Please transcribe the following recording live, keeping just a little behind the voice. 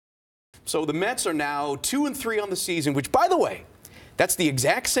So the Mets are now 2-3 on the season, which, by the way, that's the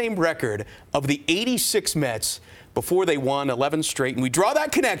exact same record of the '86 Mets before they won 11 straight. And we draw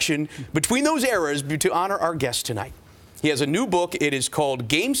that connection between those eras to honor our guest tonight. He has a new book. It is called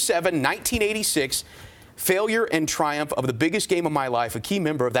Game 7, 1986. Failure and Triumph of the Biggest Game of My Life, a key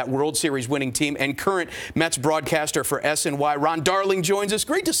member of that World Series winning team and current Mets broadcaster for SNY. Ron Darling joins us.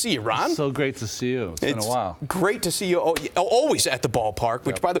 Great to see you, Ron. So great to see you. It's been a while. Great to see you always at the ballpark,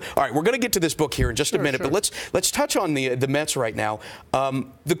 which, by the way, all right, we're going to get to this book here in just a minute, but let's touch on the Mets right now.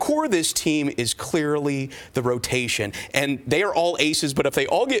 The core of this team is clearly the rotation, and they are all aces, but if they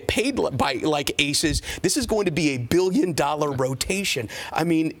all get paid by like aces, this is going to be a billion-dollar rotation. I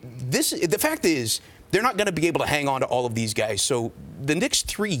mean, the fact is, they're not going to be able to hang on to all of these guys. So the next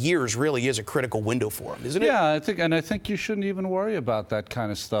 3 years really is a critical window for them, isn't it? Yeah, I think you shouldn't even worry about that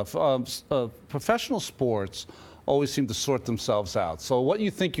kind of stuff. Professional sports always seem to sort themselves out. So what you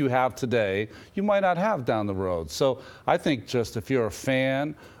think you have today, you might not have down the road. So I think just if you're a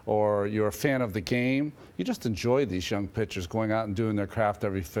fan or you're a fan of the game, you just enjoy these young pitchers going out and doing their craft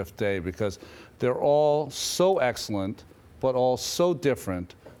every fifth day because they're all so excellent, but all so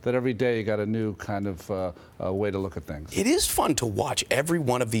different that every day you got a new kind of way to look at things. It is fun to watch every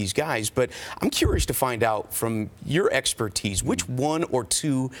one of these guys, but I'm curious to find out from your expertise, which one or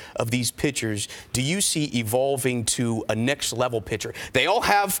two of these pitchers do you see evolving to a next level pitcher? They all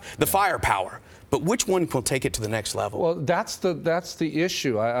have the firepower, but which one will take it to the next level? Well, that's the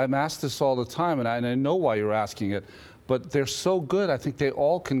issue. I'm asked this all the time, and I know why you're asking it. But they're so good, I think they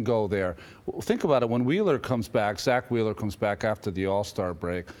all can go there. Think about it, when Wheeler comes back, Zach Wheeler comes back after the All-Star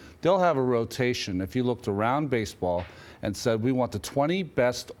break, they'll have a rotation. If you looked around baseball and said, we want the 20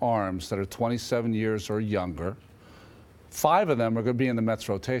 best arms that are 27 years or younger, 5 of them are going to be in the Mets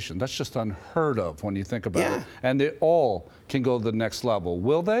rotation. That's just unheard of when you think about it. And they all can go to the next level.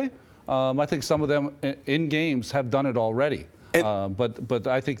 Will they? I think some of them in games have done it already. But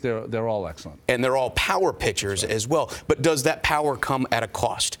I think they're all excellent. And they're all power pitchers as well. But does that power come at a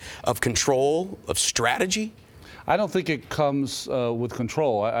cost of control, of strategy? I don't think it comes with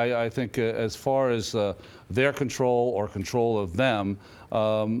control. I think as far as their control or control of them,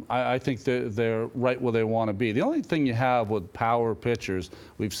 I think they're right where they want to be. The only thing you have with power pitchers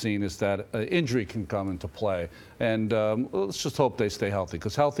we've seen is that injury can come into play. And let's just hope they stay healthy,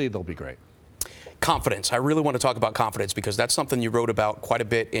 because healthy, they'll be great. Confidence. I really want to talk about confidence because that's something you wrote about quite a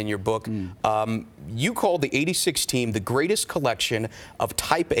bit in your book. You called the '86 team the greatest collection of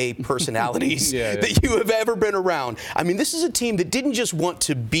Type A personalities that you have ever been around. I mean, this is a team that didn't just want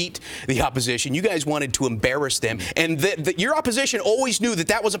to beat the opposition. You guys wanted to embarrass them. And your opposition always knew that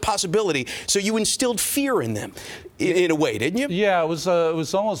that was a possibility, so you instilled fear in them in a way, didn't you? Yeah, it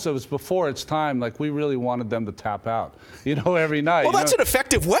was before its time. Like, we really wanted them to tap out, every night. Well, that's an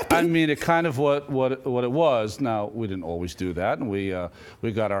effective weapon. I mean, it kind of what it was. Now, we didn't always do that, and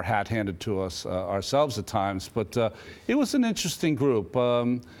we got our hat handed to us ourselves at times. But it was an interesting group.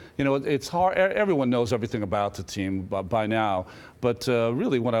 It's hard. Everyone knows everything about the team by now. But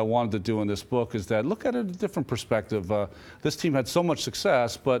really, what I wanted to do in this book is that look at it a different perspective. This team had so much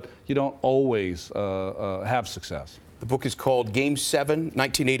success, but you don't always have success. The book is called Game 7,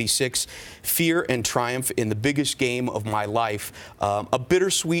 1986, Fear and Triumph in the Biggest Game of My Life. A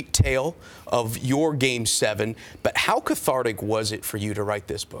bittersweet tale of your Game 7, but how cathartic was it for you to write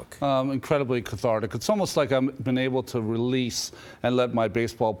this book? Incredibly cathartic. It's almost like I've been able to release and let my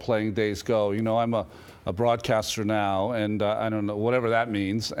baseball playing days go. I'm a broadcaster now, and I don't know, whatever that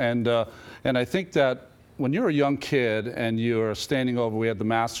means. And I think that when you're a young kid and you're standing over, we had the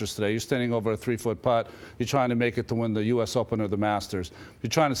Masters today, you're standing over a 3-foot putt, you're trying to make it to win the U.S. Open or the Masters. You're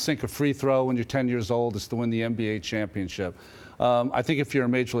trying to sink a free throw when you're 10 years old, it's to win the NBA championship. I think if you're a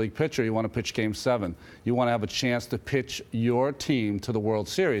major league pitcher, you want to pitch Game 7. You want to have a chance to pitch your team to the World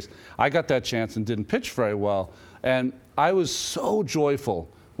Series. I got that chance and didn't pitch very well. And I was so joyful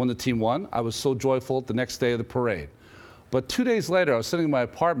when the team won. I was so joyful the next day of the parade. But 2 days later, I was sitting in my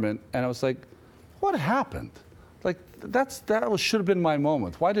apartment, and I was like, what happened? Like, that should have been my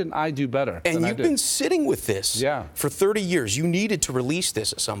moment. Why didn't I do better? And you've been sitting with this for 30 years. You needed to release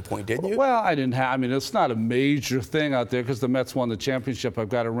this at some point, didn't you? Well, I didn't have. I mean, it's not a major thing out there because the Mets won the championship. I've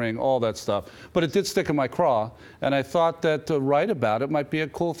got a ring, all that stuff. But it did stick in my craw, and I thought that to write about it might be a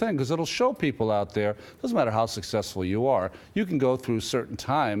cool thing because it'll show people out there. Doesn't matter how successful you are. You can go through certain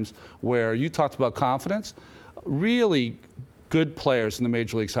times where you talked about confidence. Really good players in the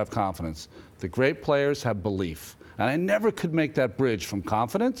major leagues have confidence. The great players have belief. And I never could make that bridge from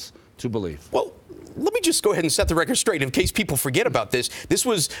confidence to belief. Well, let me me just go ahead and set the record straight in case people forget about this. This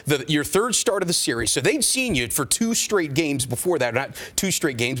was your third start of the series, so they'd seen you for 2 straight games before that. Not 2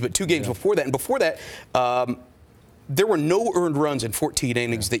 straight games, but 2 games before that. And before that, there were no earned runs in 14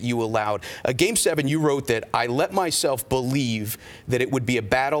 innings that you allowed. Game 7, you wrote that I let myself believe that it would be a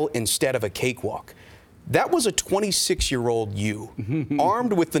battle instead of a cakewalk. That was a 26-year-old you,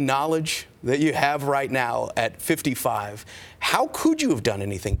 armed with the knowledge that you have right now at 55. How could you have done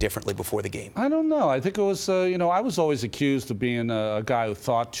anything differently before the game? I don't know. I think it was, you know, I was always accused of being a guy who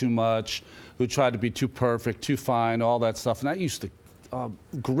thought too much, who tried to be too perfect, too fine, all that stuff. And that used to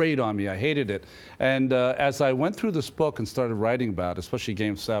grate on me. I hated it. And as I went through this book and started writing about it, especially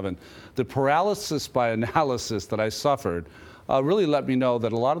Game 7, the paralysis by analysis that I suffered really let me know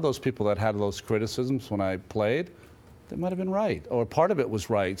that a lot of those people that had those criticisms when I played, they might have been right, or part of it was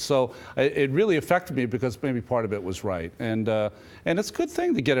right. So it really affected me because maybe part of it was right. And it's a good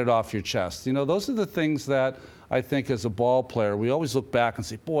thing to get it off your chest. You know, those are the things that I think as a ball player, we always look back and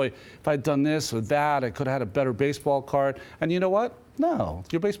say, boy, if I'd done this or that, I could have had a better baseball card. And you know what? No,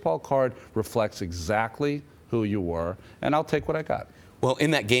 your baseball card reflects exactly who you were, and I'll take what I got. Well,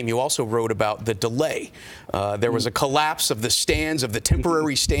 in that game, you also wrote about the delay. There was a collapse of the stands, of the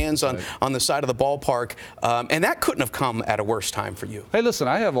temporary stands on the side of the ballpark, and that couldn't have come at a worse time for you. Hey, listen,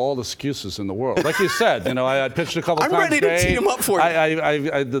 I have all the excuses in the world. Like you said, you know, I pitched a couple times. I'm ready to tee him up for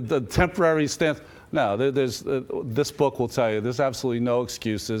you. The temporary stands. No, this book will tell you there's absolutely no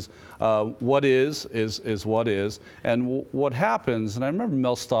excuses. What is what is. And what happens, and I remember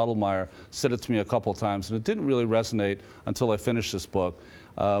Mel Stottlemyre said it to me a couple times, and it didn't really resonate until I finished this book.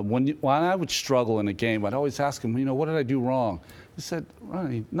 When I would struggle in a game, I'd always ask him, you know, what did I do wrong? He said,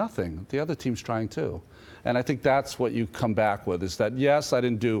 Ronnie, nothing. The other team's trying too. And I think that's what you come back with, is that, yes, I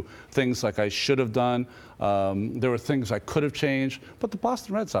didn't do things like I should have done. There were things I could have changed. But the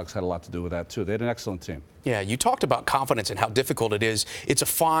Boston Red Sox had a lot to do with that, too. They had an excellent team. Yeah, you talked about confidence and how difficult it is. It's a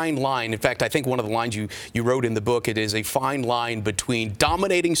fine line. In fact, I think one of the lines you wrote in the book, it is a fine line between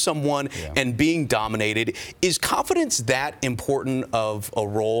dominating someone and being dominated. Is confidence that important of a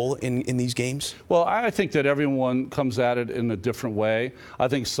role in these games? Well, I think that everyone comes at it in a different way. I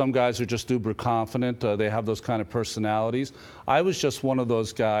think some guys are just uber confident. They have those kind of personalities. I was just one of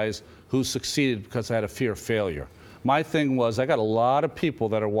those guys who succeeded because I had a fear of failure. My thing was, I got a lot of people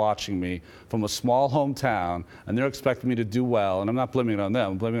that are watching me from a small hometown, and they're expecting me to do well, and I'm not blaming it on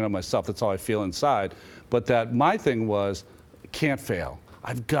them, I'm blaming it on myself. That's how I feel inside. But that my thing was, can't fail.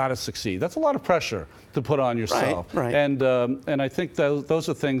 I've got to succeed. That's a lot of pressure to put on yourself. Right. And I think those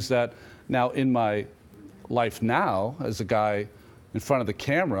are things that now in my life now, as a guy in front of the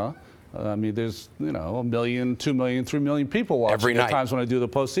camera, I mean, there's, you know, 1 million, 2 million, 3 million people watching every night. At times when I do the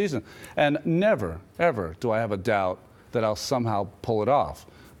postseason. And never, ever do I have a doubt that I'll somehow pull it off.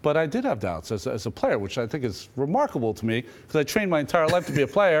 But I did have doubts as a player, which I think is remarkable to me, because I trained my entire life to be a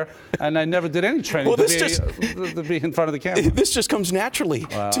player, and I never did any training to be in front of the camera. This just comes naturally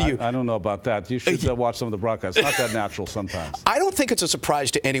to you. I don't know about that. You should watch some of the broadcasts. It's not that natural sometimes. I don't think it's a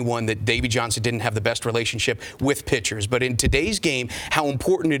surprise to anyone that Davey Johnson didn't have the best relationship with pitchers. But in today's game, how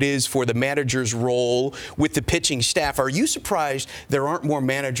important it is for the manager's role with the pitching staff. Are you surprised there aren't more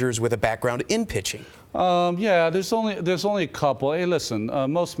managers with a background in pitching? Yeah, there's only a couple. Hey, listen,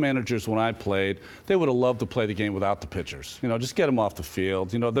 most managers when I played, they would have loved to play the game without the pitchers. You know, just get them off the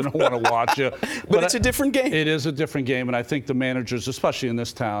field. You know, they don't want to watch you. But it's a different game. It is a different game, and I think the managers, especially in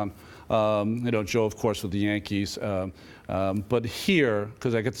this town, you know, Joe, of course, with the Yankees, but here,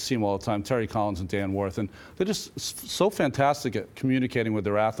 because I get to see them all the time, Terry Collins and Dan Worth, and they're just so fantastic at communicating with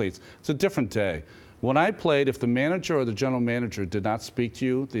their athletes. It's a different day. When I played, if the manager or the general manager did not speak to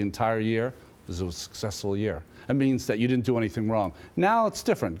you the entire year, it was a successful year. It means that you didn't do anything wrong. Now it's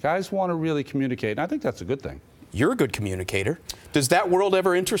different. Guys want to really communicate, and I think that's a good thing. You're a good communicator. Does that world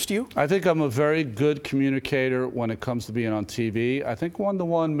ever interest you? I think I'm a very good communicator when it comes to being on TV. I think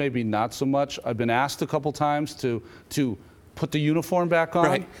one-to-one, maybe not so much. I've been asked a couple times to put the uniform back on.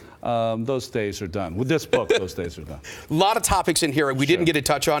 Right. Those days are done. With this book, those days are done. A lot of topics in here we didn't get to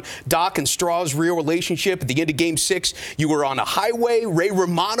touch on. Doc and Straw's real relationship. At the end of Game 6, you were on a highway. Ray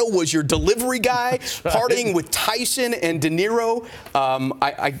Romano was your delivery guy, right, partying with Tyson and De Niro.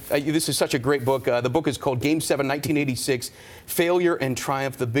 This is such a great book. The book is called Game 7, 1986, Failure and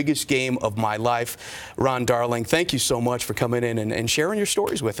Triumph, the biggest game of my life. Ron Darling, thank you so much for coming in and sharing your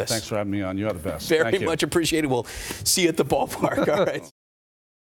stories with us. Thanks for having me on. You are the best. Very much appreciated. We'll see you at the ballpark. All right.